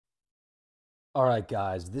All right,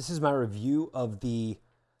 guys, this is my review of the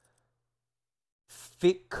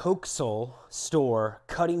Fikoksol store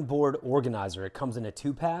cutting board organizer. It comes in a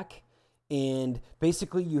 2-pack, and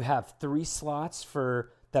basically you have 3 slots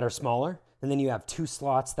for that are smaller, and then you have 2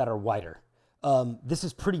 slots that are wider. This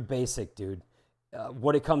is pretty basic, dude.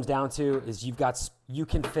 What it comes down to is you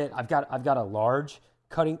can fit. I've got a large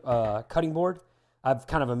cutting board. I've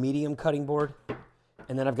kind of a medium cutting board,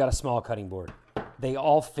 and then I've got a small cutting board. They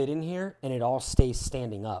all fit in here and it all stays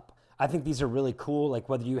standing up. I think these are really cool. Like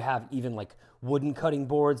whether you have even like wooden cutting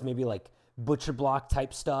boards, maybe like butcher block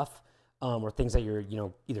type stuff, or things that you're,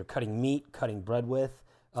 either cutting meat, cutting bread with.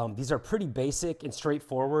 These are pretty basic and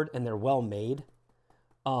straightforward, and they're well made.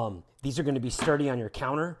 These are going to be sturdy on your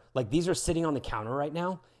counter. Like these are sitting on the counter right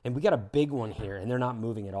now, and we got a big one here, and they're not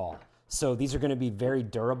moving at all. So these are going to be very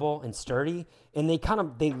durable and sturdy, and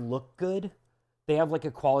they look good. They have like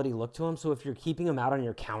a quality look to them. So if you're keeping them out on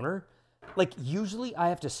your counter, like usually I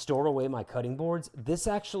have to store away my cutting boards. This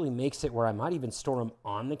actually makes it where I might even store them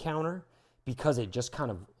on the counter because it just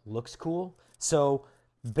kind of looks cool. So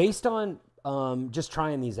based on just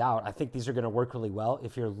trying these out, I think these are going to work really well.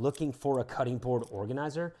 If you're looking for a cutting board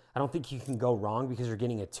organizer, I don't think you can go wrong because you're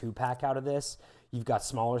getting a 2-pack out of this. You've got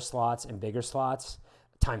smaller slots and bigger slots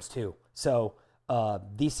times 2. So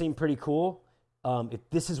these seem pretty cool. If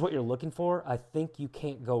this is what you're looking for, I think you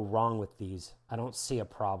can't go wrong with these. I don't see a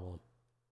problem.